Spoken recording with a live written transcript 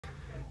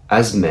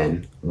As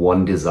men,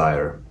 one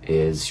desire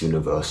is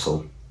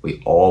universal.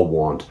 We all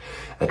want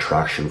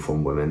attraction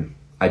from women.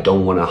 I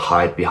don't want to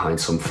hide behind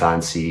some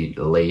fancy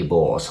label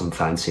or some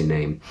fancy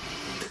name.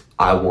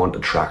 I want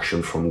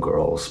attraction from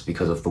girls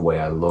because of the way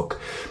I look,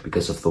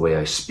 because of the way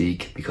I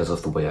speak, because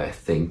of the way I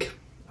think.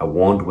 I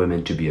want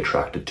women to be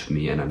attracted to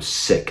me, and I'm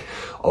sick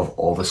of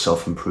all the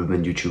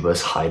self-improvement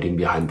YouTubers hiding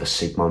behind the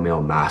Sigma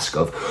male mask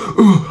of,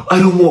 oh, I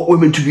don't want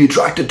women to be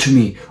attracted to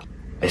me.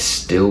 I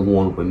still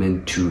want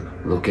women to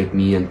look at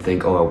me and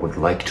think, oh, I would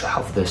like to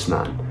have this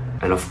man.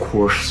 And of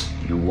course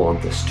you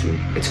want this too.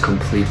 It's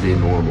completely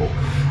normal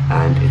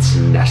and it's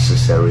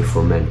necessary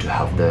for men to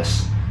have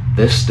this.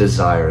 This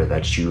desire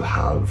that you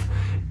have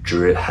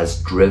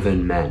has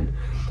driven men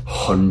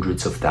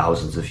hundreds of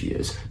thousands of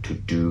years to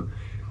do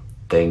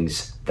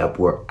things that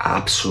were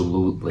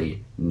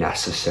absolutely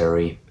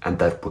necessary and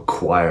that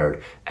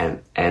required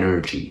an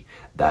energy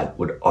that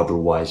would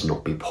otherwise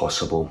not be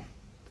possible.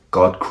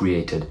 God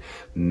created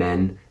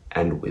men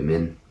and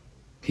women.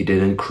 He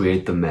didn't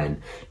create the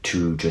men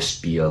to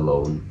just be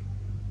alone.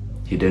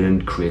 He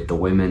didn't create the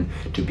women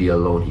to be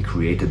alone. He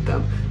created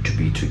them to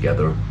be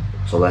together.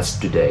 So let's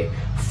today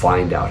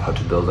find out how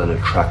to build an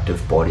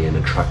attractive body, an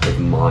attractive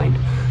mind,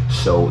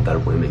 so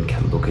that women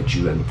can look at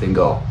you and think,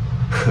 oh,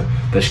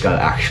 this guy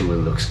actually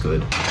looks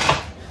good.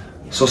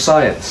 So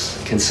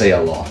science can say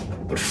a lot,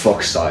 but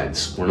fuck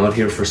science. We're not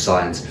here for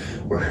science.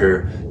 We're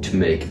here to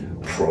make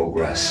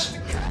progress.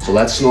 So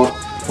let's not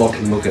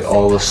fucking look at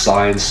all the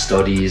science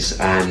studies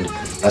and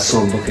let's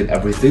not look at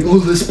everything. Oh,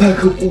 let's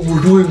back up what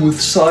we're doing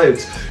with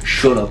science.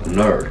 Shut up,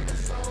 nerd.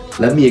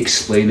 Let me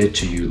explain it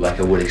to you like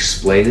I would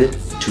explain it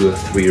to a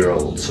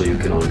 3-year-old so you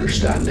can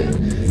understand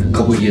it. A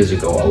couple years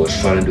ago, I was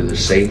trying to do the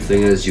same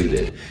thing as you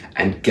did,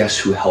 and guess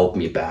who helped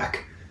me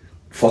back?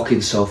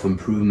 Fucking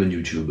self-improvement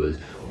YouTubers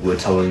who were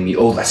telling me,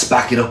 oh, let's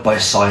back it up by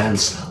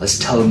science. Let's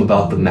tell him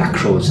about the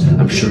macros.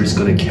 I'm sure he's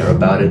gonna care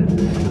about it.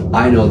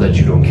 I know that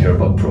you don't care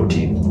about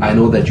protein. I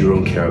know that you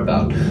don't care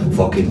about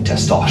fucking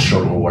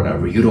testosterone or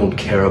whatever. You don't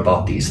care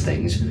about these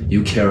things.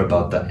 You care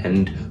about the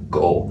end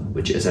goal,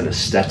 which is an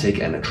aesthetic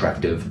and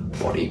attractive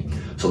body.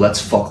 So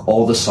let's fuck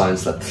all the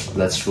science.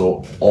 Let's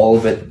throw all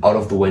of it out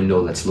of the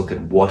window. Let's look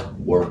at what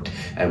worked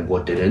and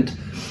what didn't.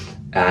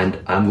 And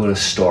I'm going to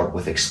start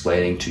with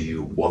explaining to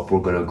you what we're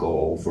going to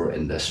go over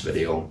in this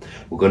video.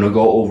 We're going to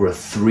go over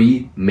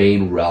 3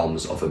 main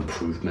realms of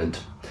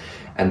improvement,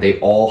 and they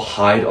all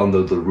hide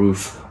under the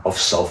roof of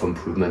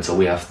self-improvement. So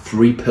we have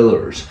 3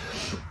 pillars,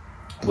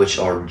 which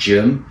are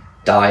gym,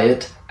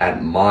 diet,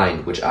 and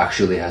mind, which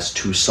actually has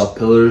 2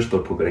 sub-pillars,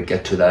 but we're going to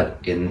get to that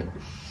in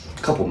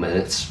a couple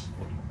minutes.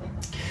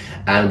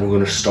 And we're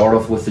going to start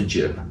off with the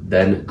gym,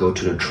 then go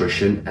to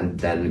nutrition, and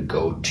then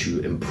go to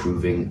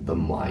improving the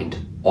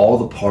mind. All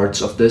the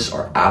parts of this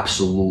are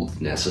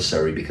absolutely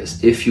necessary,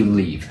 because if you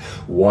leave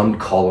one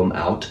column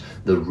out,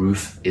 the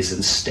roof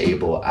isn't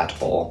stable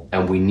at all.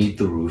 And we need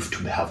the roof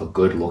to have a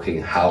good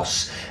looking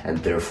house and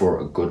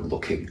therefore a good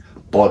looking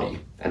body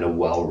and a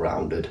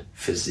well-rounded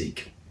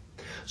physique.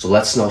 So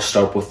let's now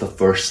start with the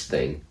first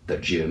thing, the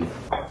gym.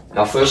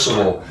 Now, first of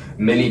all,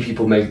 many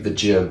people make the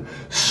gym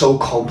so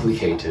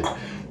complicated,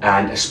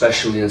 and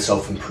especially in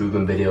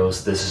self-improvement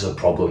videos, this is a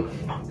problem.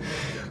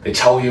 They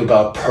tell you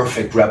about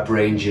perfect rep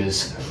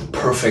ranges,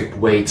 perfect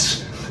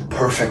weights,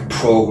 perfect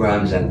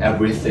programs, and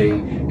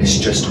everything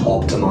is just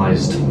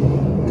optimized.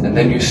 And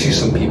then you see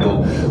some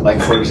people, like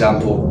for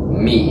example,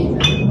 me,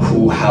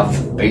 who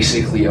have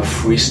basically a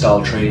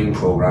freestyle training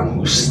program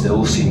who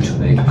still seem to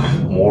make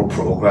more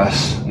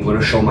progress. I'm going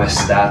to show my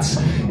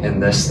stats in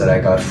this that I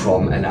got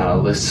from an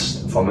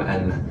analyst, from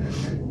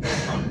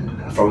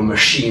a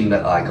machine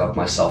that I got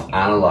myself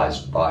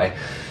analyzed by,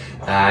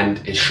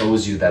 and it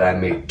shows you that I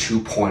made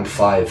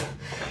 2.5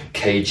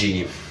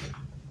 kg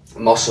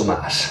muscle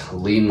mass,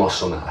 lean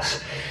muscle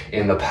mass,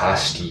 in the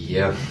past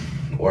year,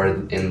 or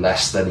in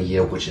less than a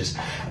year, which is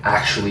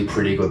actually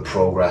pretty good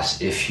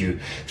progress if you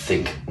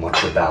think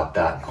much about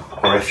that,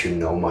 or if you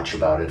know much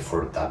about it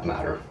for that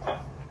matter.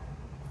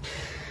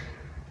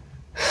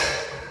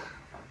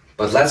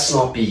 But let's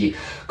not be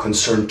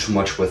concerned too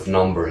much with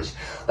numbers.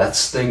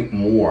 Let's think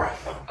more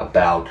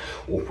about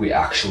what we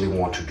actually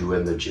want to do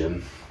in the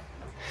gym.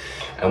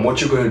 And what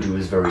you're going to do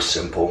is very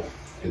simple.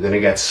 You're going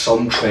to get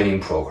some training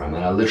program,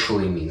 and I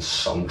literally mean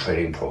some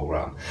training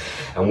program.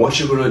 And what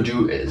you're going to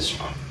do is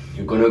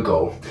you're going to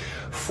go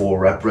for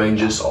rep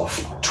ranges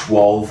of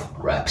 12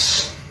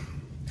 reps.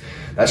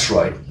 That's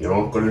right, you're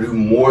not going to do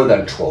more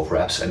than 12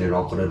 reps, and you're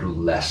not going to do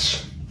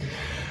less.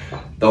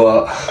 The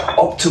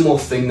optimal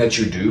thing that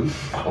you do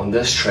on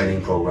this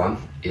training program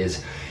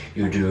is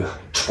you do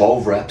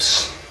 12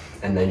 reps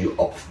and then you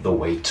up the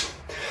weight.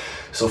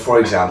 So for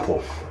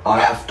example,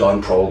 I have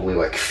done probably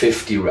like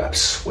 50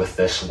 reps with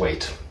this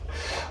weight.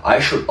 I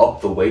should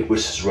up the weight,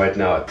 which is right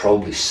now at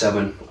probably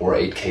 7 or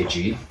 8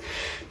 kg,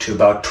 to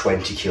about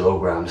 20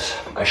 kilograms.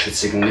 I should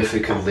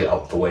significantly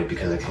up the weight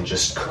because I can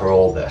just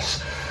curl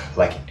this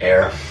like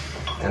air.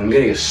 And I'm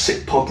getting a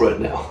sick pump right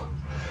now.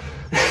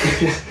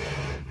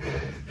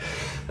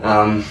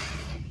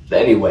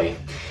 Anyway,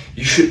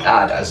 you should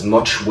add as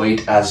much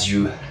weight as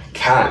you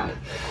can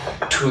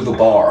to the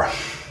bar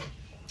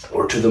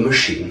or to the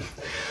machine,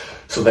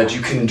 so that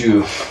you can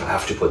do, I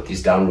have to put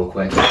these down real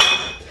quick,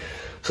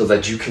 so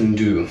that you can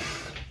do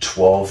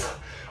 12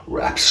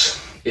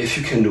 reps. If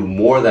you can do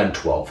more than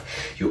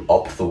 12, you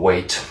up the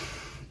weight.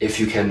 If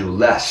you can do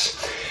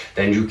less,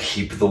 then you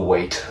keep the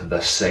weight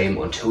the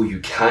same until you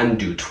can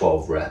do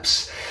 12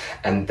 reps,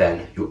 and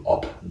then you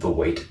up the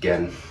weight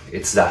again.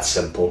 It's that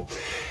simple.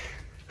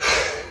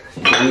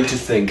 You don't need to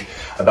think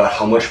about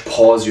how much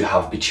pause you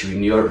have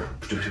between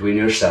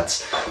your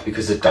sets,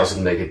 because it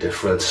doesn't make a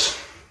difference.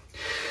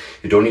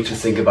 You don't need to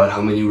think about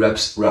how many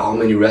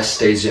rest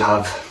days you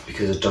have,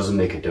 because it doesn't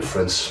make a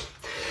difference.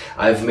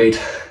 I've made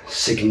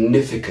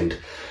significant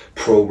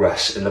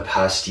progress in the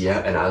past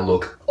year and I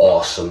look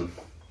awesome.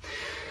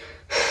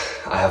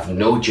 I have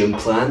no gym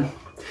plan.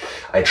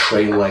 I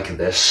train like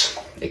this,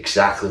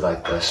 exactly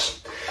like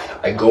this.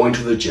 I go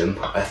into the gym,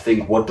 I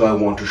think, what do I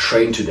want to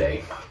train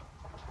today?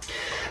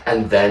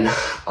 And then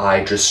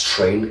I just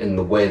train in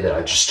the way that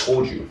I just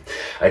told you.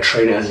 I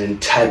train as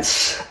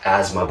intense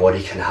as my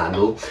body can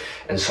handle,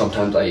 and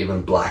sometimes I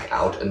even black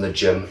out in the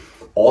gym.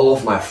 All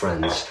of my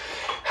friends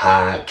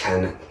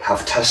can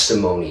have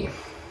testimony,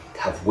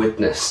 have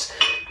witnessed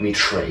me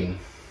train.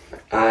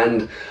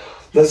 And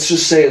let's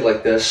just say it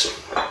like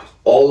this,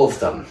 all of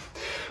them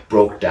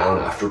broke down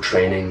after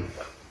training.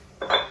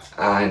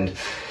 And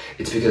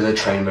it's because I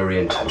train very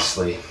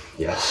intensely,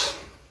 yes.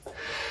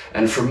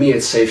 And for me,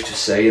 it's safe to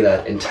say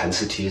that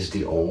intensity is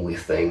the only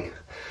thing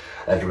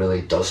that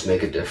really does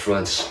make a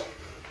difference.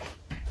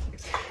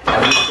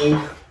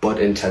 Everything but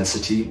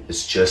intensity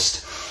is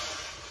just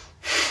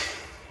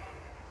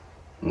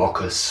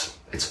muckus.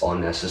 It's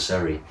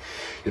unnecessary.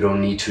 You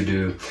don't need to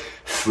do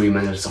 3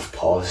 minutes of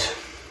pause.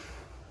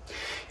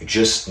 You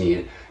just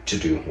need to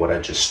do what I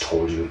just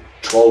told you.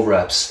 12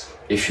 reps.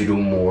 If you do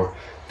more,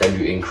 then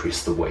you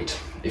increase the weight.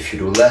 If you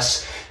do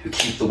less, you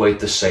keep the weight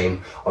the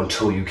same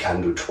until you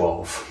can do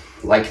 12.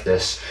 Like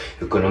this,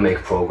 you're gonna make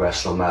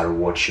progress no matter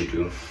what you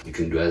do. You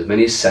can do as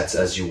many sets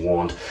as you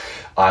want.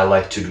 I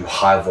like to do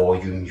high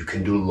volume. You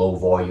can do low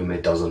volume.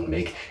 It doesn't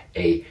make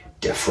a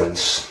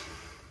difference.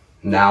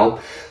 Now,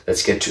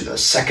 let's get to the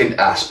second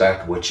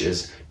aspect, which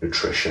is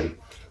nutrition.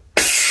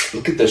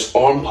 Look at this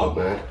arm pump,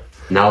 man.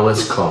 Now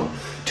let's come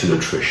to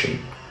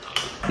nutrition.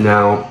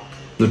 Now,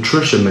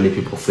 nutrition, many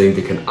people think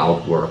they can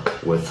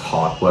outwork with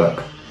hard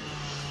work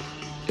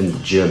in the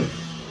gym.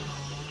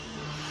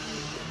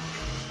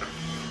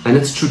 And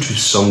it's true to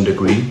some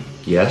degree,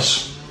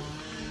 yes.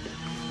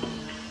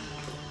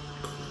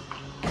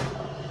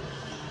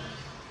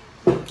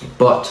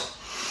 But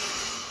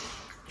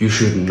you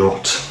should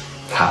not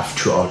have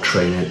to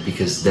outtrain it,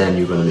 because then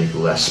you're gonna make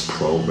less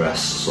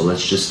progress. So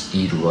let's just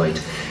eat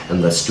right,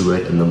 and let's do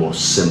it in the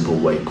most simple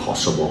way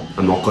possible.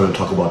 I'm not gonna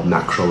talk about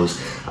macros.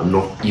 I'm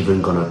not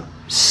even gonna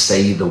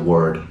say the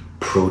word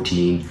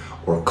protein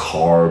or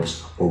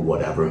carbs or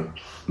whatever.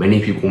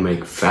 Many people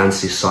make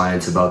fancy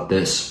science about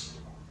this,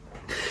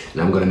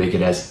 and I'm gonna make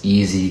it as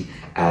easy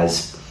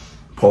as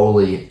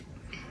probably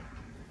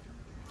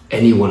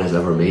anyone has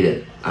ever made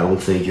it. I don't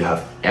think you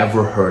have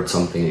ever heard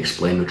something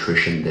explain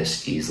nutrition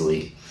this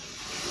easily.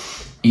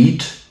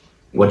 Eat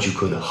what you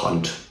could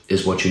hunt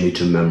is what you need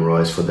to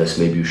memorize for this.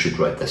 Maybe you should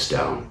write this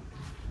down.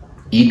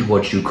 Eat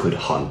what you could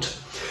hunt.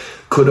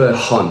 Could I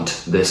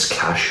hunt this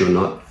cashew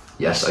nut?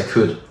 Yes, I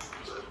could.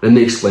 Let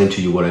me explain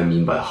to you what I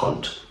mean by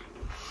hunt.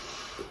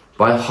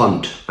 By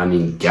hunt, I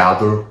mean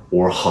gather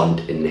or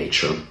hunt in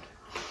nature.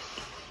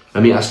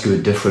 Let me ask you a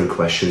different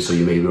question so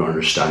you maybe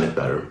understand it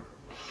better.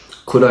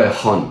 Could I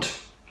hunt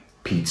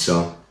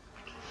pizza?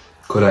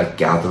 Could I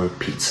gather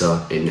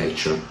pizza in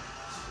nature?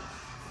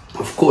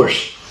 Of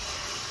course.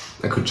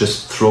 I could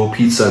just throw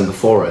pizza in the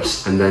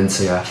forest and then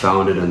say I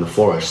found it in the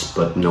forest,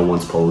 but no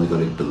one's probably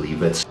going to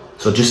believe it.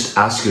 So just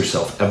ask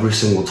yourself every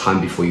single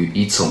time before you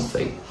eat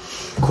something,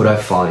 could I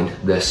find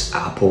this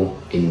apple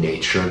in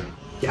nature?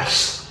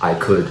 Yes, I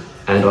could.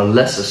 And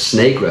unless a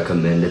snake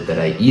recommended that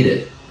I eat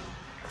it,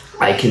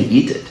 I can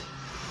eat it.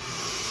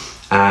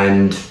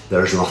 And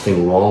there's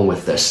nothing wrong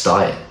with this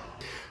diet.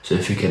 So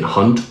if you can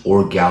hunt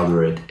or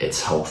gather it,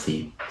 it's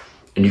healthy.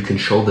 And you can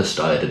show this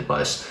diet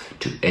advice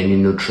to any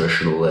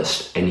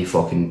nutritionalist, any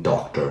fucking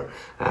doctor,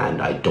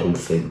 and I don't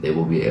think they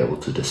will be able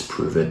to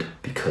disprove it,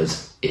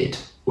 because it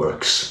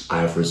works.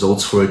 I have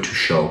results for it to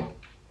show,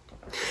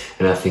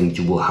 and I think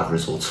you will have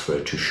results for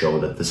it to show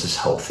that this is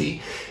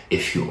healthy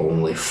if you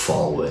only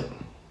follow it.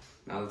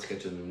 Now let's get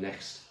to the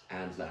next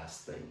and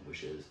last thing,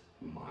 which is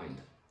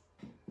mind.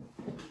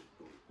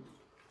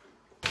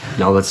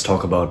 Now let's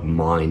talk about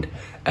mind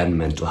and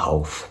mental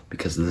health,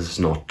 because this is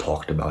not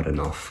talked about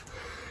enough.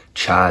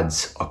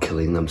 Chads are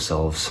killing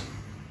themselves.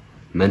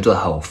 Mental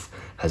health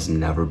has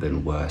never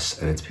been worse,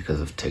 and it's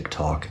because of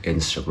TikTok,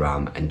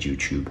 Instagram, and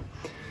YouTube.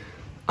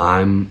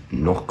 I'm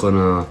not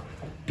gonna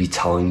be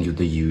telling you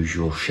the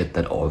usual shit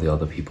that all the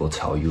other people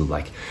tell you,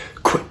 like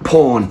quit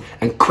porn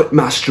and quit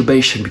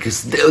masturbation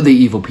because they're the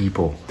evil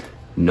people.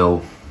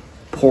 No,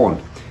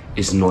 porn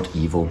is not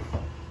evil.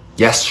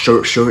 Yes,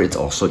 sure, it's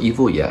also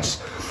evil,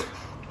 yes.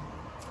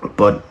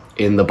 But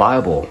in the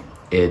Bible,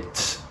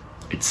 it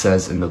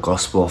says in the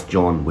Gospel of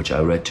John, which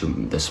I read to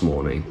this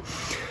morning,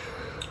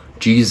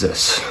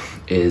 Jesus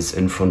is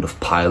in front of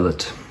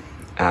Pilate,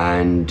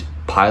 and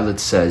Pilate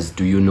says,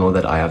 "Do you know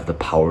that I have the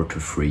power to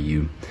free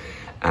you?"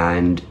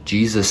 And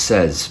Jesus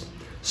says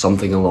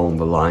something along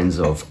the lines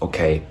of,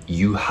 okay,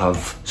 you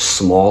have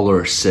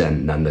smaller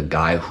sin than the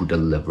guy who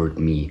delivered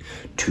me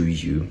to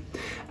you.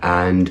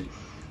 And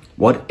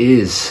what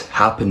is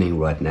happening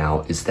right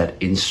now is that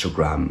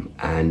Instagram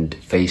and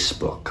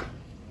Facebook,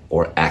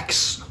 or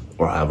X,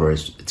 or however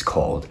it's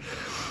called,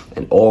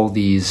 and all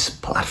these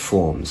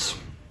platforms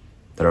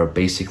that are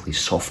basically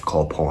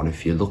softcore porn,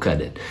 if you look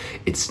at it,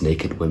 it's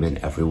naked women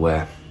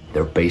everywhere.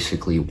 They're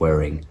basically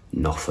wearing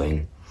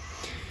nothing.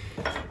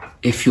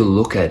 If you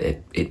look at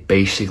it, it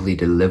basically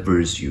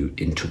delivers you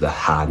into the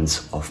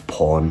hands of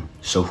porn.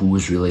 So who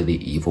is really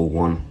the evil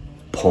one?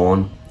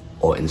 Porn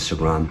or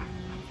Instagram?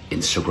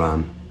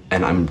 Instagram.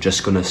 And I'm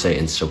just gonna say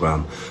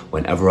Instagram.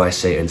 Whenever I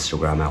say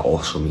Instagram, I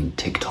also mean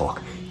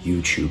TikTok,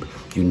 YouTube.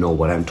 You know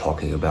what I'm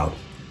talking about.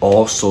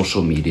 All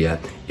social media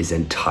is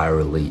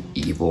entirely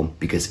evil,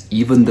 because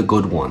even the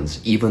good ones,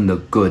 even the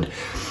good,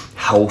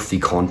 healthy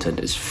content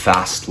is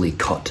fastly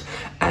cut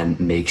and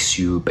makes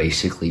you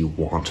basically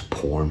want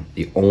porn.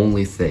 The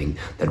only thing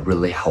that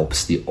really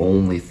helps, the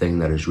only thing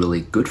that is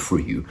really good for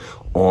you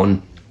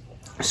on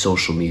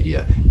social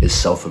media is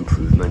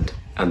self-improvement.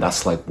 And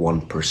that's like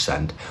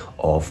 1%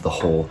 of the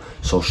whole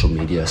social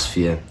media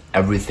sphere.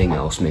 Everything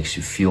else makes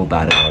you feel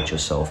bad about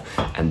yourself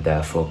and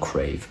therefore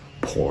crave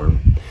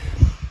porn.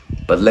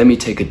 But let me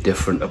take a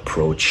different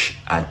approach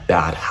at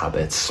bad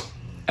habits.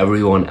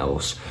 Everyone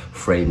else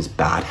frames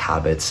bad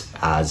habits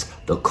as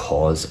the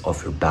cause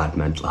of your bad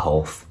mental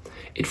health.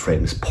 It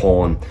frames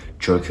porn,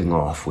 jerking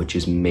off, which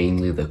is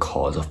mainly the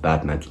cause of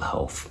bad mental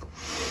health.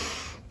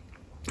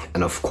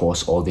 And of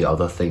course, all the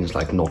other things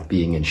like not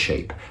being in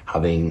shape,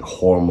 having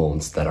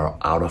hormones that are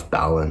out of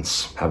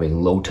balance,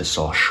 having low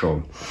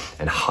testosterone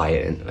and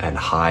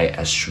high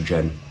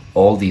estrogen.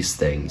 All these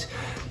things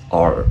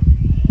are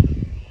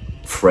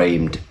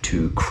framed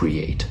to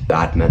create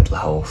bad mental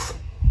health.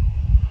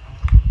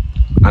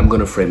 I'm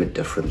gonna frame it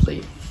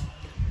differently.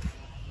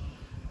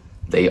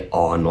 They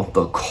are not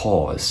the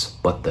cause,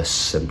 but the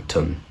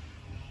symptom.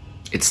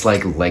 It's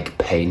like leg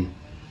pain.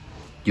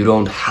 You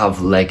don't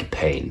have leg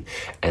pain,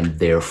 and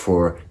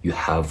therefore you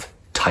have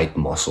tight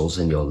muscles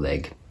in your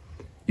leg.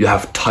 You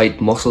have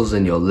tight muscles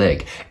in your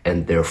leg,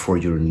 and therefore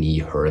your knee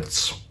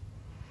hurts.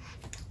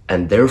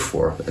 And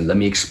therefore, and let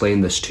me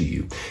explain this to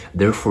you,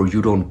 therefore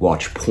you don't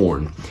watch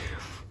porn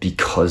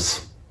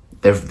because,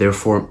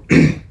 therefore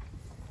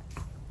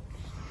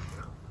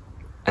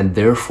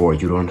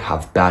you don't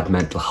have bad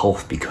mental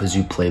health because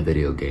you play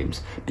video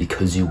games,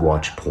 because you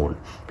watch porn,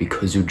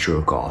 because you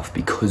jerk off,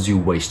 because you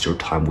waste your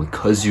time,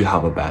 because you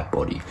have a bad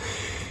body.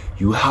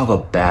 You have a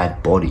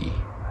bad body.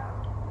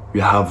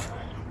 You have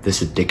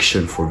this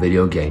addiction for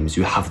video games.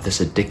 You have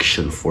this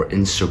addiction for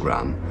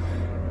Instagram.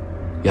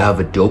 You have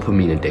a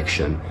dopamine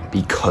addiction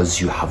because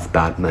you have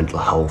bad mental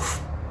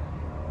health.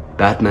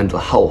 Bad mental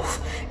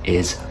health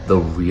is the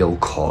real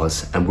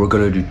cause, and we're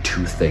gonna do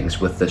two things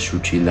with this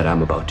routine that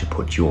I'm about to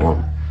put you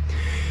on.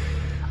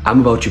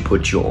 I'm about to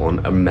put you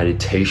on a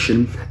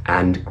meditation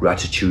and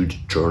gratitude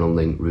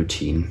journaling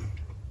routine.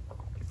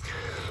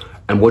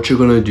 And what you're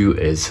gonna do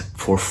is,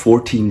 for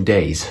 14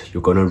 days,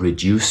 you're gonna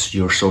reduce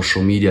your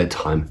social media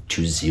time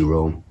to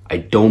 0. I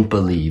don't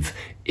believe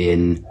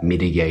in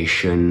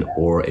mitigation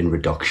or in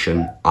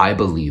reduction. I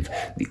believe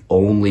the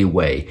only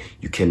way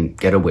you can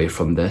get away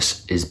from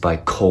this is by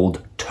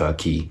cold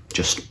turkey,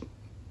 just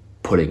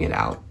putting it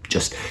out,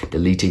 just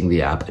deleting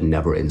the app and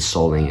never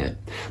installing it.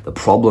 The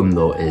problem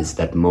though is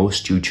that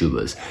most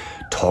YouTubers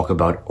talk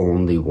about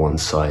only one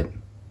side,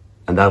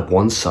 and that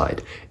one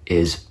side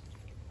is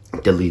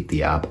delete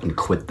the app and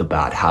quit the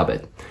bad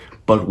habit.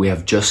 But we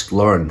have just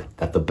learned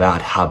that the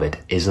bad habit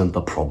isn't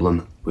the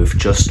problem. We've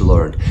just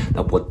learned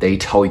that what they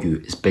tell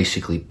you is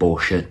basically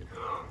bullshit,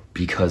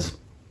 because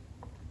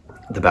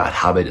the bad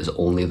habit is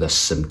only the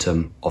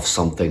symptom of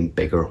something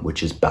bigger,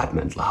 which is bad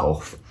mental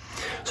health.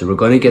 So we're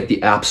going to get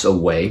the apps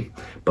away,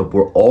 but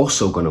we're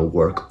also going to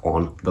work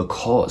on the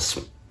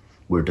cause.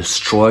 We're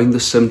destroying the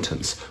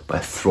symptoms by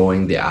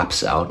throwing the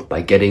apps out,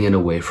 by getting it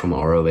away from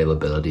our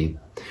availability.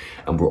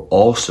 And we're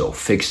also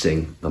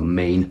fixing the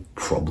main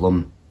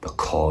problem, the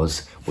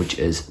cause, which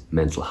is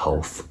mental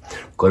health.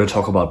 I'm going to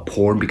talk about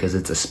porn because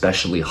it's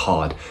especially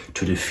hard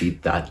to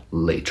defeat that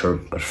later.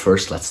 But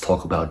first, let's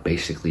talk about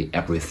basically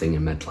everything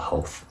in mental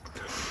health.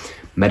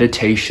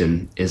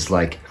 Meditation is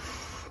like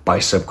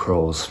bicep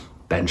curls,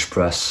 bench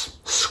press,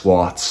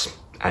 squats,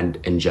 and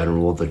in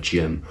general, the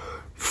gym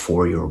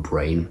for your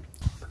brain.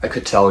 I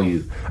could tell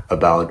you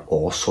about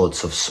all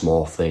sorts of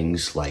small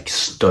things like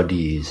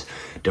studies,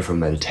 different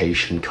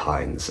meditation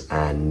kinds,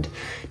 and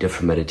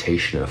different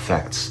meditation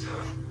effects.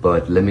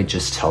 But let me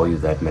just tell you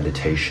that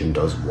meditation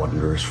does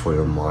wonders for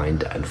your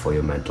mind and for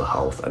your mental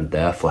health, and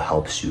therefore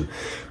helps you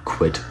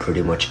quit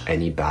pretty much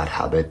any bad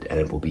habit, and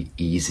it will be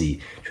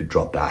easy to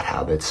drop bad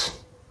habits.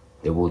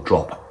 They will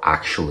drop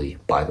actually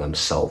by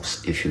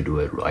themselves if you do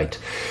it right.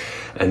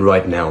 And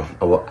right now,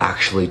 I will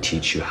actually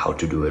teach you how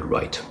to do it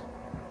right.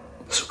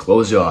 So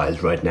close your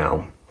eyes right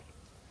now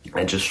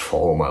and just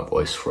follow my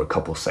voice for a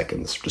couple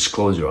seconds. Just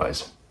close your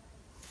eyes.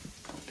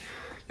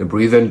 You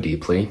breathe in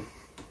deeply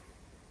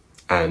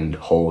and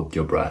hold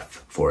your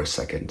breath for a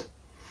second.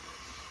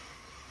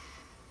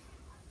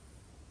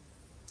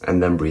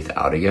 And then breathe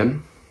out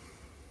again.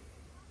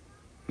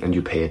 And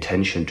you pay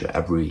attention to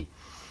every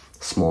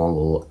small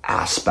little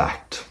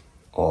aspect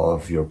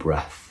of your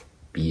breath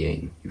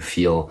being. You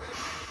feel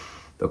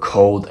the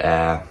cold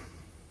air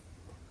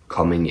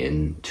coming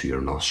into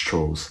your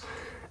nostrils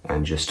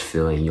and just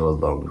filling your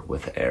lungs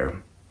with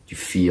air. You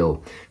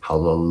feel how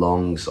the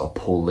lungs are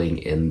pulling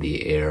in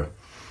the air.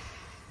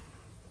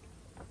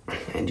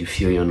 And you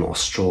feel your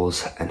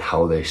nostrils and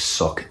how they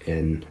suck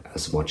in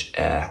as much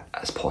air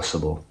as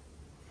possible.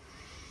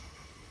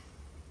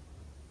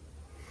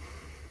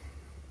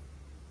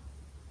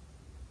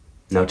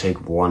 Now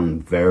take one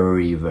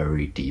very,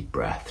 very deep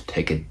breath.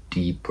 Take a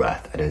deep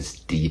breath and as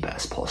deep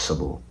as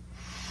possible.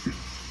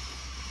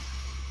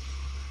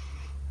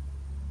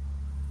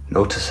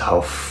 Notice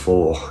how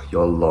full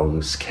your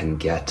lungs can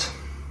get.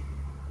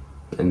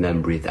 And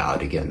then breathe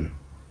out again.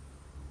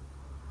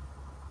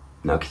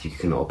 Now you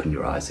can open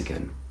your eyes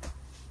again.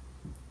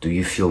 Do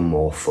you feel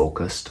more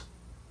focused?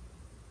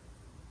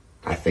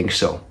 I think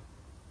so.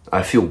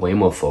 I feel way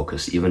more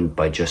focused even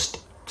by just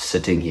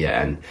sitting here,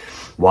 and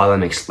while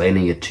I'm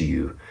explaining it to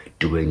you,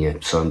 doing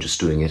it. So I'm just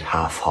doing it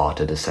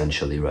half-hearted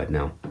essentially right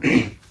now.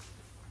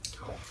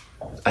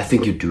 I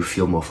think you do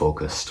feel more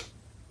focused.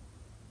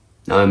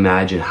 Now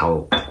imagine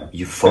how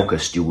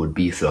focused you would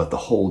be throughout the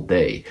whole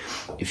day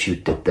if you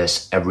did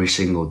this every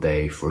single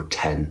day for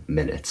 10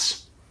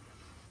 minutes.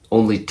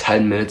 Only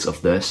 10 minutes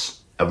of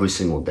this every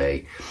single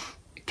day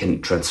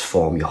can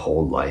transform your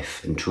whole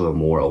life into a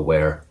more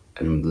aware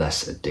and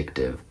less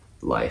addictive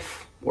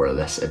life, or a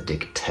less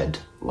addicted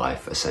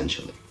life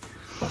essentially.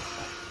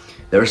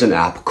 There's an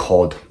app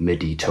called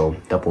Medito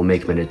that will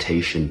make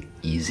meditation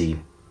easy.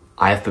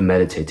 I have been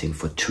meditating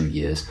for 2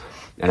 years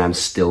and I'm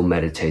still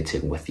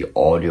meditating with the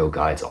audio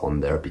guides on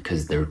there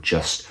because they're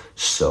just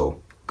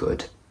so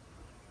good.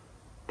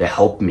 They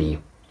help me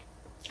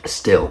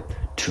still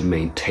to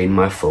maintain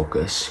my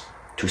focus,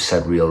 to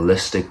set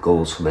realistic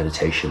goals for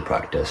meditation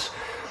practice,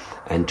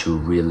 and to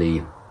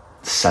really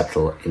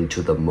settle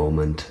into the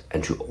moment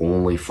and to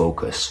only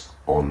focus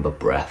on the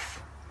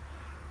breath.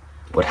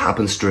 What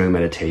happens during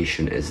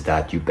meditation is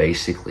that you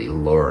basically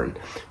learn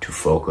to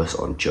focus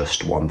on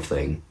just one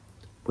thing,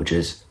 which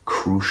is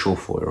crucial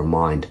for your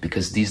mind,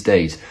 because these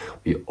days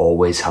we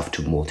always have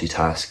to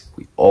multitask.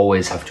 We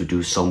always have to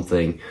do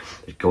something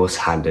that goes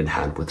hand in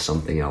hand with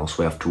something else.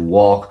 We have to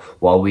walk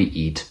while we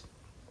eat.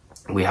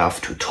 We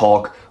have to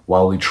talk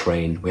while we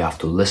train. We have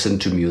to listen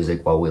to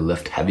music while we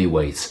lift heavy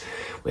weights.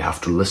 We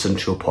have to listen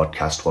to a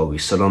podcast while we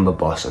sit on the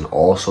bus and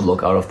also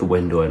look out of the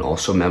window and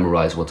also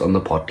memorize what's on the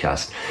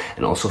podcast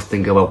and also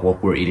think about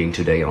what we're eating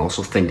today and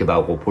also think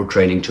about what we're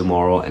training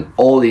tomorrow. And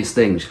all these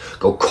things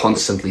go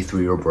constantly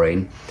through your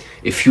brain.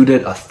 If you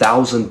did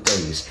 1,000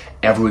 things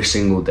every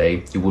single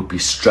day, you would be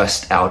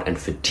stressed out and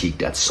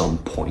fatigued at some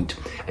point,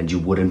 and you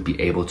wouldn't be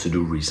able to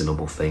do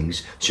reasonable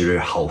things, so your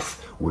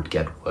health would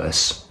get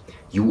worse.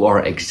 You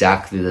are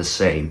exactly the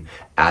same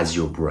as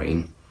your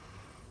brain.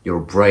 Your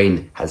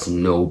brain has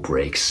no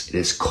breaks. It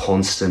is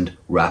constant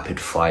rapid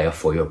fire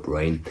for your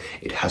brain.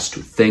 It has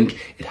to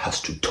think, it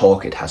has to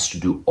talk, it has to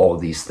do all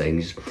these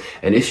things.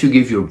 And if you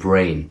give your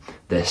brain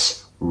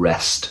this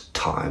rest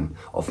time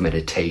of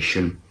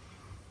meditation,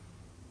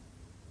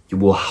 you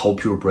will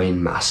help your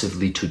brain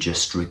massively to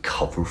just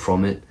recover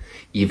from it.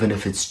 Even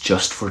if it's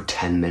just for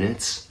 10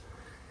 minutes,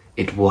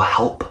 it will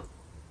help.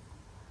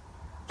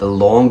 The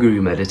longer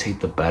you meditate,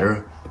 the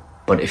better.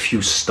 But if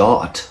you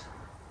start,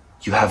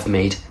 you have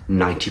made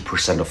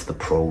 90% of the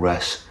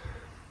progress.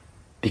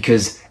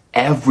 Because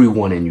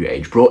everyone in your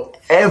age, bro,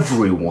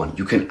 everyone,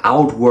 you can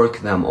outwork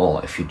them all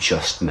if you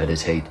just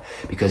meditate.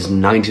 Because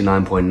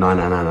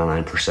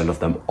 99.9999% of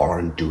them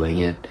aren't doing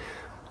it.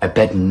 I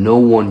bet no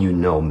one you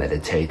know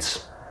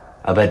meditates.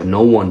 I bet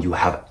no one you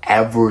have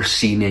ever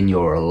seen in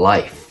your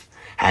life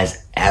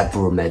has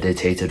ever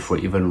meditated for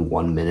even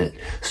 1 minute.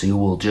 So you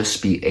will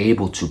just be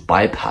able to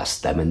bypass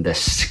them in this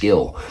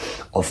skill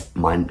of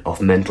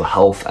mental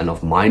health and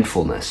of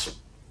mindfulness,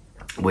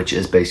 which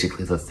is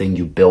basically the thing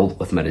you build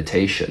with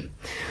meditation.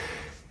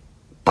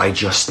 By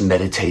just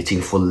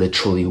meditating for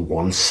literally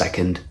 1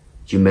 second,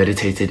 you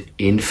meditated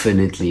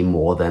infinitely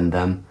more than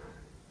them.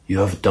 You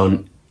have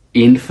done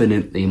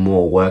infinitely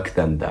more work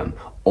than them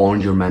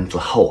on your mental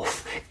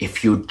health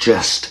if you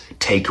just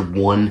take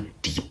one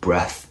deep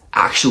breath.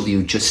 Actually,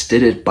 you just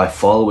did it by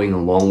following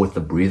along with the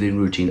breathing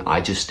routine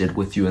I just did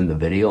with you in the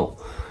video.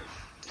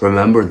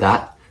 Remember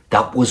that?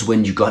 That was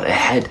when you got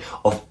ahead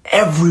of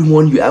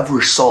everyone you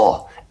ever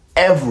saw.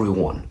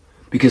 Everyone.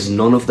 Because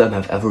none of them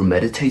have ever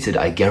meditated.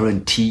 I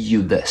guarantee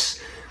you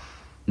this.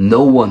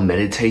 No one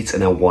meditates,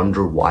 and I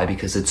wonder why,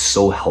 because it's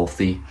so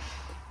healthy.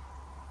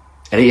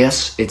 And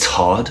yes, it's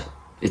hard.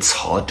 It's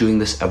hard doing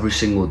this every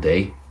single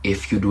day.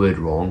 if you do it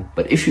wrong.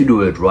 But if you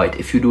do it right,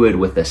 if you do it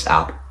with this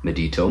app,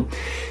 Medito,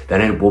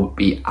 then it will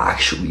be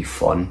actually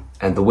fun.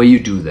 And the way you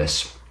do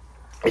this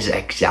is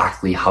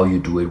exactly how you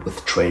do it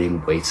with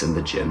training weights in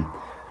the gym.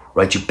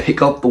 Right, you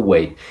pick up the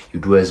weight, you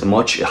do as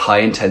much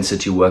high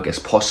intensity work as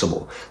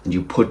possible, and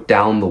you put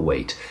down the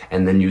weight,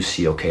 and then you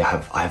see, okay,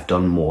 I've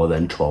done more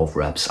than 12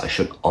 reps, I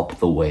should up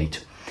the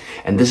weight.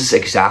 And this is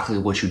exactly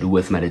what you do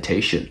with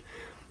meditation.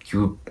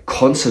 You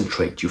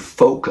concentrate, you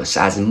focus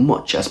as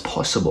much as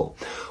possible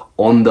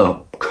on the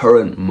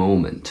current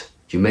moment.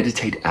 You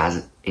meditate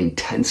as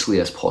intensely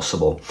as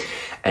possible.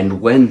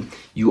 And when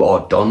you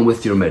are done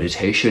with your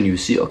meditation, you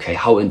see, okay,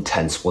 how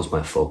intense was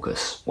my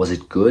focus? Was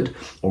it good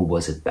or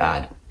was it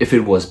bad? If it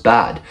was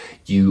bad,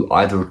 you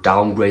either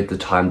downgrade the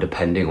time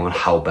depending on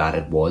how bad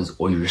it was,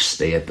 or you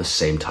stay at the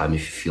same time if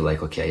you feel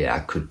like, okay, yeah, I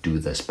could do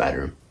this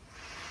better.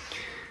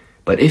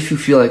 But if you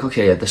feel like,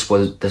 okay, yeah, this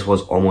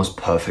was almost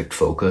perfect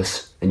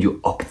focus, then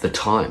you up the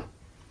time.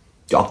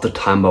 You up the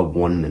time by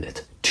 1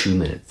 minute, 2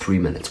 minutes, 3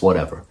 minutes,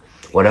 whatever.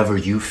 Whatever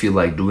you feel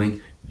like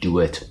doing, do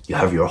it. You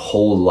have your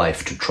whole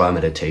life to try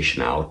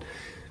meditation out.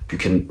 You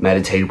can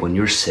meditate when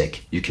you're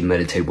sick. You can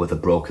meditate with a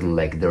broken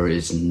leg. There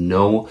is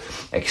no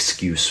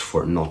excuse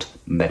for not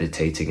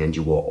meditating, and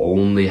you will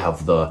only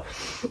have the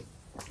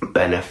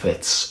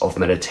benefits of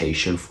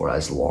meditation for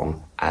as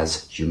long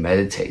as you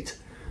meditate.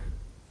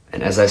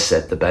 And as I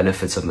said, the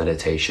benefits of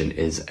meditation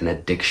is an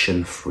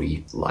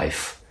addiction-free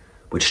life,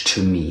 which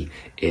to me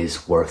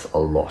is worth a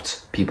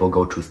lot. People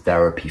go to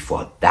therapy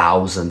for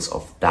thousands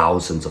of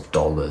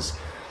dollars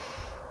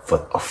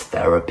of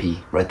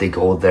therapy, right? They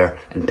go there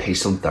and pay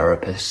some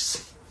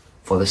therapists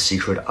for the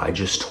secret I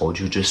just told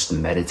you. Just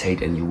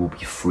meditate and you will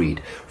be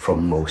freed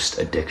from most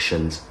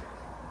addictions.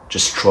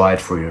 Just try it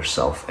for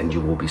yourself and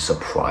you will be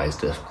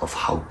surprised of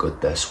how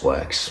good this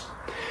works.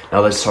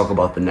 Now let's talk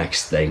about the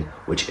next thing,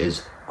 which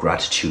is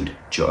gratitude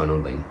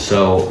journaling.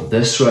 So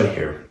this right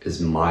here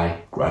is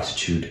my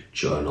gratitude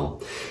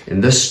journal.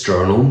 In this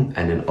journal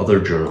and in other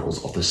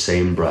journals of the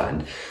same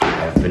brand,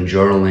 I've been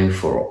journaling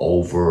for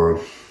over,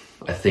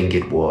 I think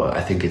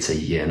it's a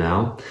year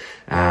now,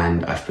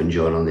 and I've been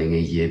journaling a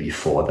year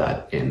before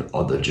that in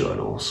other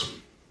journals.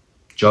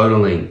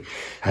 Journaling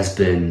has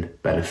been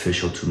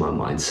beneficial to my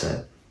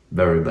mindset,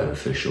 very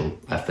beneficial.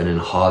 I've been in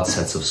hard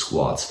sets of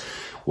squats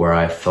where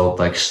I felt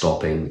like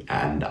stopping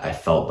and I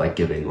felt like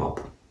giving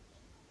up.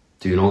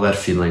 Do you know that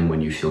feeling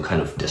when you feel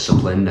kind of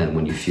disciplined and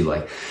when you feel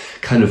like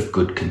kind of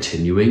good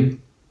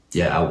continuing?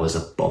 Yeah, I was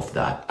above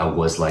that. I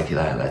was like,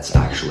 let's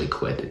actually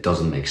quit. It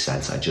doesn't make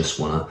sense. I just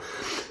want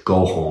to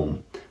go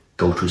home,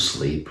 go to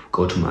sleep,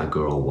 go to my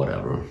girl,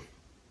 whatever.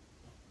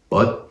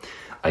 But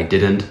I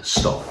didn't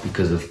stop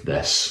because of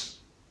this.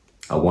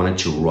 I wanted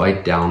to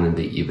write down in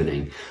the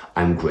evening,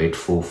 I'm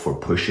grateful for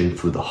pushing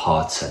through the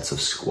hard sets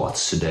of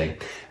squats today.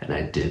 And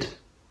I did.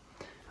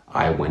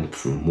 I went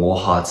through more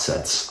hard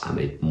sets. I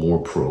made more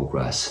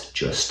progress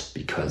just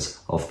because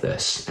of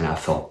this. And I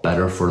felt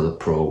better for the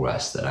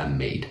progress that I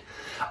made.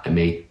 I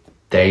made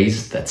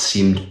days that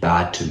seemed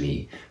bad to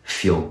me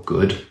feel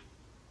good.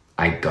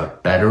 I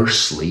got better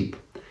sleep,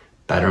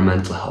 better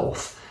mental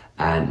health,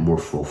 and more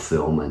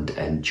fulfillment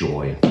and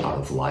joy out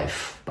of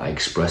life by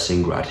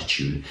expressing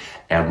gratitude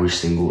every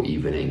single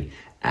evening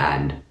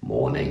and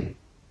morning.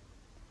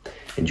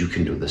 And you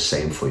can do the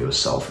same for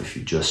yourself if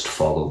you just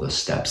follow the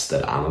steps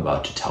that I'm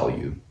about to tell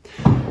you.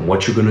 And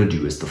what you're going to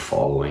do is the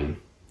following.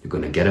 You're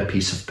going to get a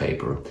piece of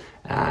paper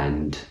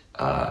and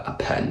a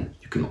pen.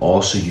 You can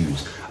also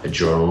use a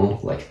journal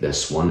like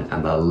this one,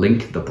 and I'll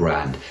link the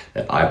brand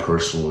that I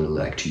personally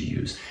like to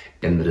use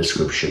in the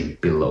description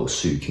below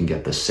so you can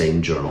get the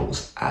same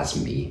journals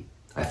as me.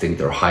 I think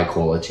they're high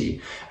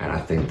quality and I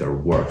think they're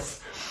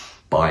worth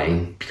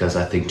buying because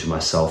I think to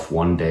myself,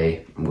 one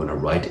day I'm going to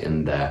write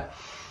in there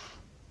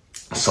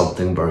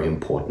something very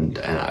important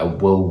and I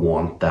will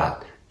want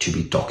that to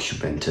be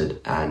documented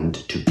and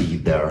to be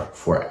there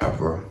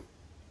forever.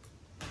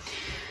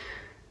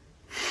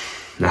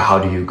 Now, how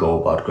do you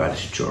go about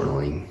gratitude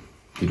journaling?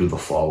 You do the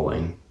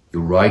following.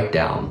 You write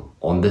down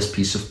on this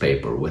piece of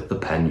paper with the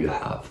pen you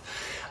have,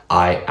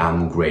 I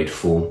am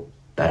grateful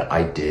that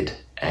I did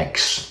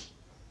X.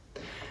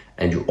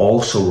 And you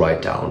also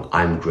write down,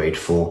 I'm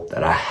grateful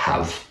that I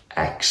have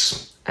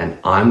X. And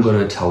I'm going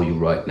to tell you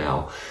right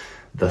now,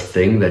 the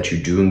thing that you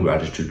do in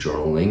gratitude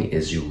journaling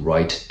is you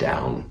write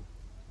down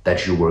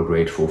that you were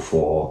grateful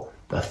for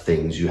the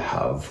things you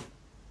have.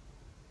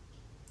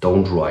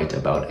 Don't write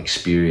about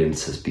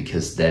experiences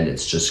because then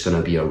it's just going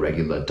to be a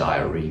regular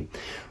diary.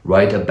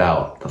 Write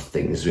about the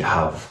things you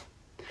have.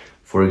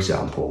 For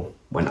example,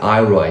 when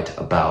I write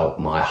about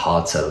my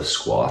hard set of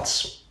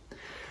squats,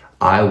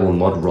 I will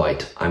not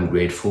write, I'm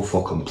grateful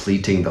for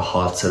completing the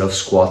hard set of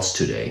squats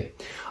today.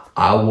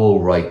 I will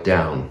write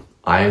down,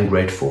 I am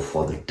grateful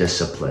for the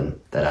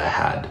discipline that I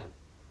had.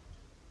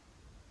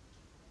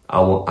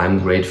 I'm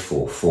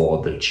grateful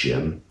for the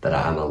gym that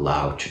I am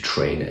allowed to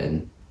train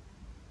in.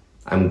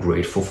 I'm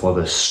grateful for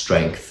the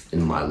strength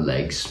in my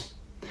legs.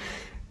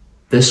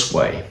 This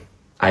way,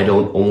 I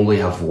don't only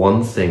have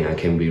one thing I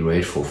can be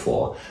grateful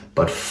for,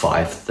 but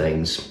 5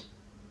 things.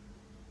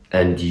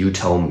 and you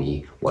tell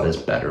me what is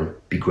better.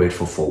 Be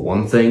grateful for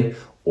one thing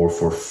or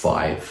for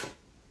 5.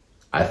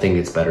 I think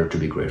it's better to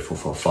be grateful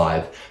for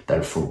 5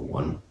 than for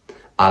 1.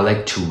 I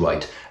like to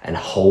write a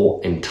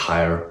whole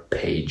entire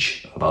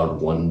page about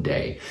one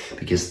day,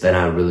 because then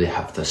I really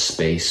have the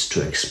space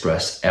to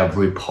express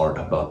every part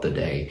about the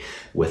day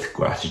with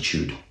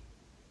gratitude.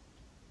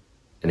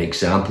 An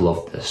example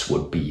of this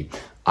would be,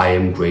 I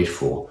am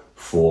grateful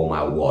for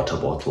my water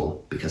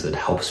bottle because it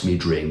helps me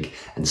drink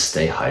and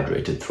stay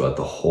hydrated throughout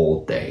the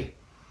whole day.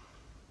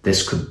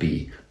 This could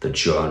be the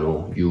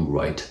journal you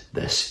write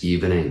this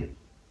evening.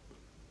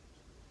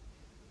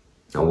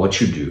 Now what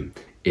you do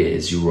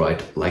is you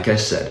write, like I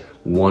said,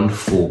 1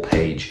 full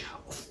page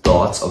of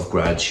thoughts of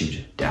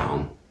gratitude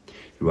down.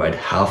 You write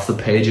half the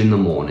page in the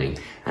morning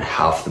and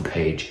half the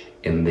page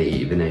in the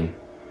evening.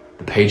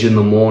 The page in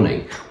the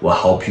morning will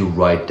help you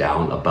write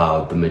down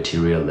about the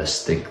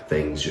materialistic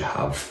things you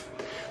have.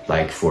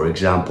 Like, for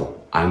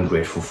example, I'm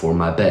grateful for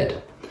my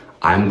bed.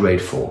 I'm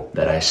grateful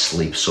that I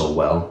sleep so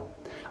well.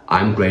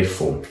 I'm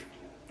grateful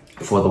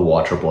for the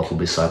water bottle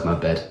beside my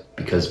bed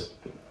because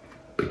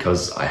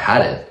I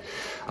had it.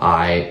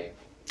 I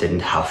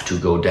didn't have to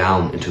go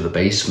down into the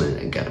basement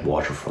and get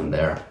water from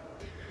there.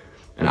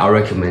 And I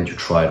recommend you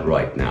try it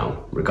right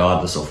now.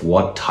 Regardless of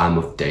what time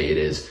of day it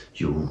is,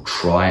 you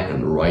try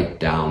and write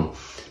down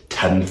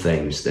 10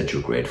 things that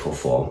you're grateful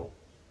for.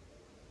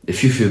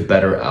 If you feel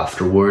better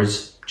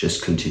afterwards,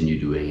 just continue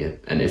doing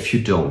it. And if you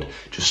don't,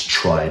 just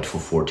try it for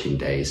 14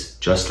 days.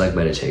 Just like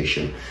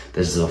meditation,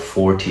 this is a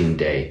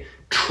 14-day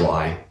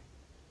try.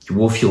 You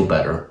will feel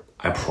better,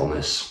 I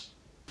promise.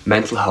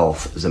 Mental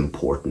health is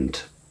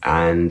important.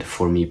 And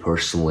for me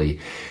personally,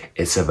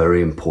 it's a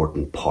very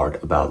important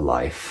part about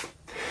life.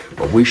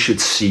 But we should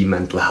see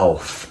mental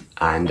health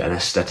and an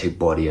aesthetic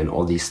body and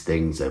all these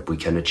things that we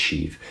can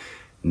achieve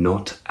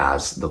not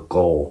as the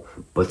goal,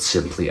 but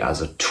simply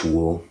as a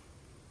tool.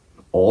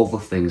 All the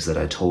things that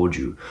I told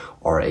you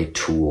are a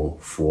tool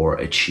for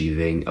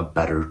achieving a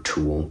better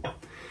tool.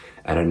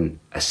 And an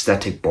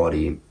aesthetic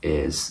body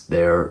is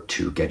there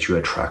to get you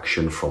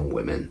attraction from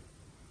women.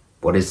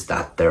 What is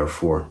that there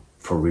for?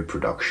 For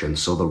reproduction.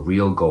 So the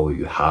real goal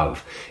you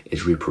have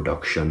is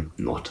reproduction,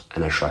 not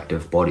an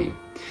attractive body.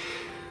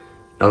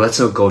 Now let's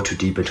not go too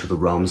deep into the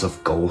realms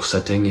of goal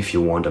setting. If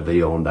you want a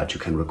video on that, you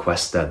can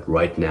request that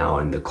right now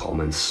in the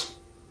comments.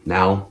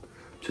 Now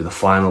to the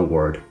final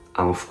word.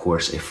 I'm of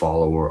course a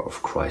follower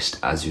of Christ,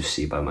 as you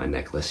see by my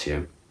necklace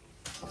here.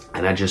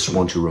 And I just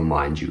want to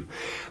remind you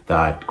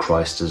that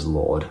Christ is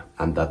Lord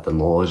and that the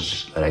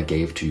knowledge that I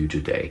gave to you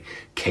today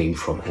came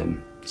from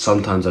him.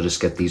 Sometimes I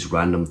just get these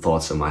random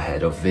thoughts in my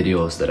head of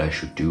videos that I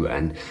should do,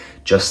 and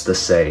just the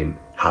same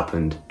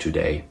happened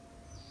today.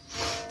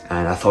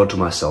 And I thought to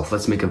myself,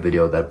 let's make a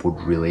video that would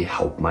really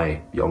help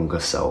my younger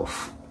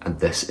self. And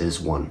this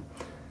is one.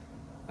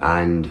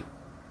 And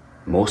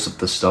most of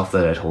the stuff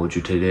that I told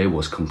you today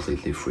was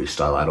completely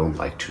freestyle. I don't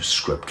like to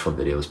script for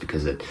videos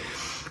because it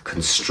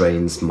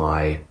constrains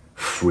my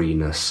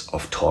freeness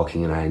of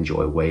talking, and I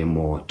enjoy way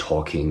more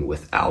talking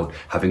without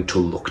having to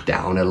look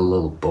down at a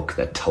little book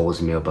that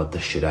tells me about the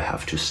shit I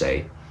have to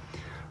say.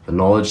 The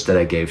knowledge that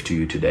I gave to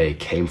you today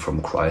came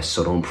from Christ,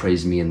 so don't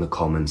praise me in the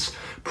comments,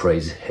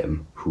 praise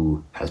him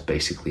who has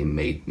basically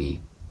made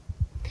me.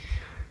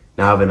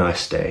 Now have a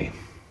nice day.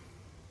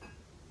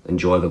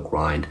 Enjoy the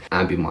grind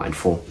and be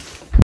mindful.